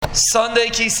Sunday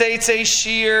Kiseitze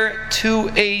Shir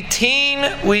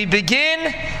 218. We begin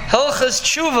Hilchas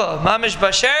Tshuva, Mamish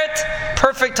Bashert.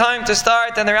 Perfect time to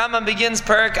start. And the Rambam begins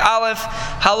Perek Aleph,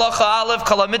 Halacha Aleph,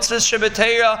 Kala Mitzvahs Shebet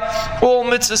all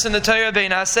mitzvahs in the Torah,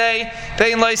 Bein Aseh,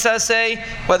 Bein Lois Aseh,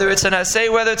 whether it's an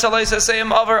Aseh, whether it's a Lois Aseh,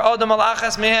 Over Adam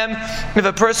Alachas Mehem. If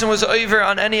a person was over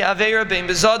on any Aveira, Bein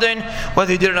Bezadin,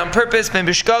 whether he did it on purpose, Bein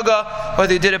Bishkaga,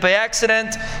 whether he did it by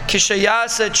accident,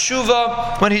 Kishayasa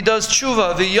Tshuva, when he does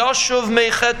Tshuva, Yashuv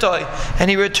mechetoi, and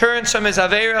he returns from his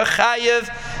aveira, chayev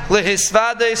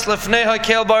lehisvades lefnei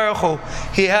hakel baruch hu.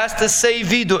 He has to say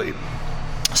vidui.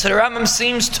 So the Rambam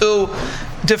seems to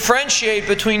differentiate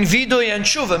between vidui and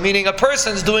tshuva, meaning a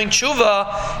person's doing tshuva.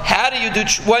 How do you do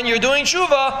when you're doing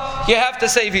tshuva? You have to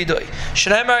say vidui.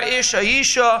 Shneimar ish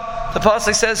ayisha. The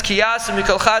pasuk says kiyasim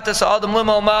mikol chatas adam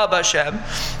limal ma b'Hashem.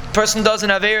 Person does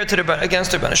an aveira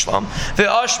against the Ben Shalom.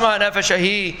 Ve'ashma nefesh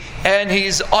ahi, and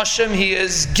he's ashim, he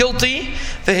is guilty.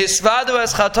 Ve'hisvadu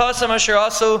as chatasam asher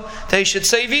asu, they should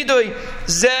say vidui.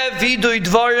 Ze vidui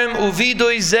dvarim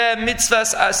uvidui ze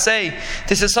mitzvahs aseh.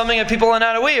 This is something that people are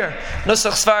not aware.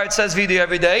 Nusach Sfarad says vidui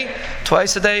every day,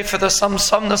 twice a day for some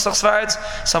Nusach Sfarads.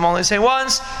 Some only say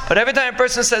once. But every time a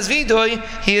person says vidui,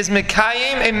 he is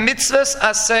mekayim a mitzvahs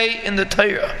aseh in the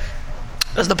Torah.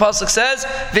 As the pasuk says,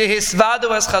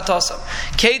 "V'hisvadu es chatasam."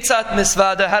 Keitzat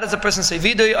misvada. How does a person say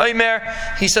vidui? Omer.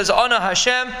 He says, "Ana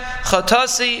Hashem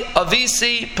chatasi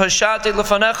avisi pashati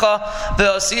lefanecha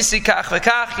ve'asisi kach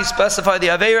v'kach." He specified the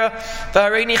aveira.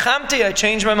 V'hareini chamti. I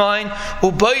changed my mind.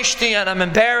 U'boishti, and I'm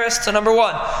embarrassed. So number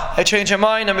one, I changed my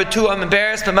mind. Number two, I'm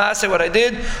embarrassed. B'maseh, what I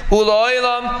did.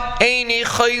 U'la'olam eini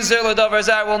chayzer l'davar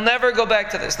zeh. I will never go back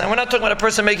to this. Now we're not talking about a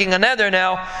person making a neder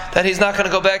now that he's not going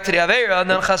to go back to the aveira, and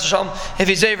then chas v'shalom, if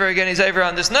he's over again, he's over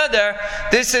on this neder.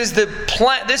 This is the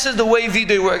plan. This is the way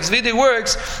vidui works. Vidui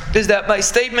works is that my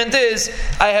statement is,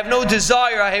 I have no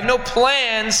desire, I have no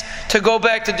plans to go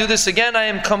back to do this again. I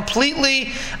am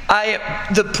completely.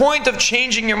 The point of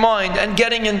changing your mind and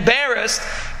getting embarrassed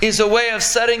is a way of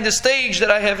setting the stage that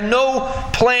I have no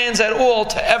plans at all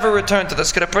to ever return to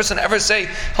this. Could a person ever say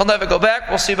he'll never go back?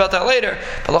 We'll see about that later.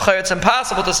 But it's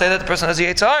impossible to say that the person has the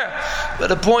Yetzer Hara. But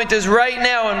the point is, right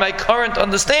now in my current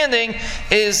understanding,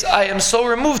 is I am so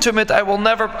removed from it, I'm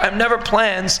never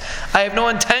plans, I have no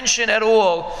intention at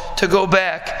all to go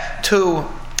back to,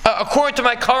 according to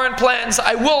my current plans,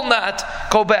 I will not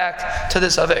go back to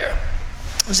this aveira.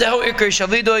 This is how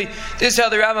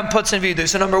the Rambam puts in vidui.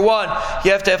 So number one,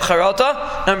 you have to have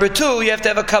charata. Number two, you have to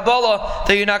have a kabbalah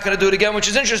that you're not going to do it again, which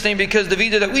is interesting because the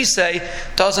vidui that we say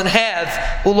doesn't have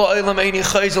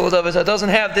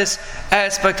this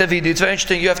aspect of vidui. It's very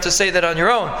interesting. You have to say that on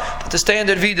your own, but the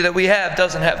standard vidui that we have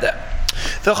doesn't have that.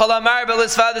 The chalamar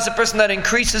is a person that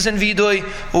increases in vidui,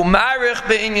 umarich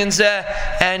be'inyan zeh,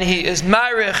 and he is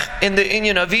marich in the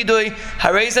inyan of vidui.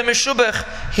 Hareza meshubach,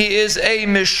 he is a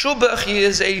meshubach.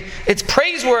 It's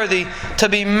praiseworthy to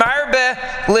be marbe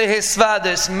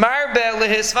lehisvadis. Marbe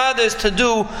lehisvadis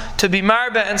to be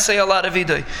marbe and say a lot of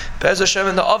vidui. Be'ez Hashem,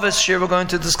 in the Avos Shir we're going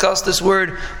to discuss this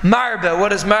word marbe.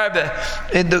 What is marbe?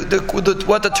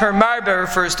 What the term marbe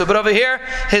refers to. But over here,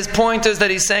 his point is that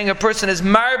he's saying a person is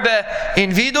marbe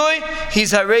in vidui,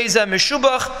 he's hareza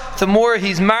meshubach, the more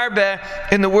he's marbe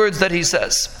in the words that he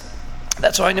says.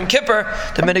 That's why in Yom Kippur,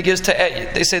 the minhag is to,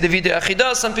 they say the vidui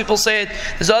achidah, some people say it,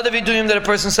 there's other viduyim that a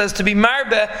person says to be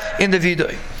marbe in the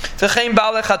vidui.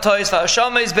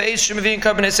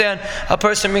 A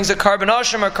person brings a carbon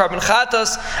asham or carbon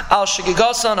chatas, al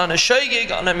shigigasan, on a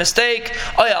shaygig, on a mistake,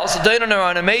 or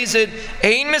on a mazid,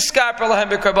 ein miskapar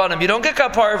lahem b'karbanim. You don't get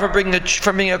kapar for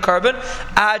being a carbon,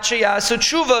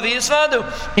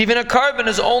 even a carbon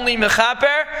is only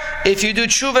mechaper if you do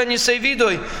tshuva and you say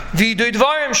vidui. Vidui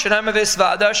dvarim, shenam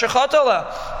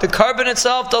the carbon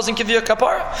itself doesn't give you a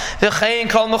kapara. A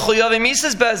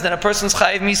person's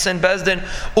chayiv misa in bezdin,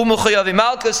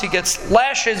 malchus, he gets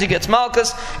lashes, he gets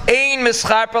malchus, and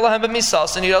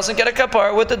he doesn't get a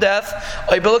kapara with the death,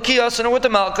 or with the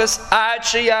malchus.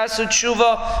 He has to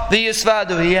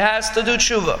do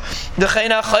tshuva.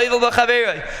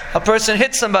 A person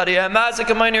hits somebody, a mazik,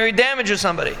 a minor, he damages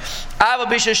somebody.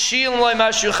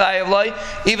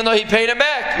 Even though he paid him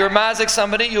back, you're mazik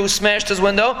somebody, you smashed his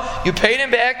window, you paid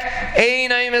him back, you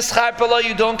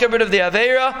don't get rid of the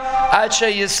aveira.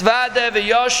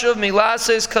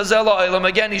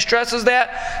 Again, he stresses that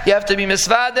you have to be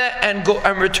misvada and go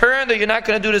and return, that you're not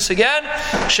going to do this again. The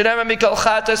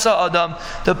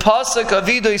pasuk of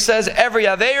vidui says every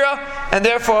aveira, and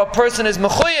therefore a person is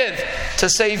mechuyev to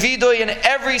say vidui in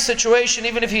every situation,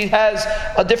 even if he has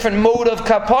a different mode of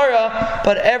kapara,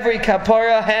 but every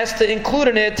kapara has to include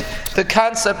in it the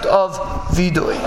concept of vidui.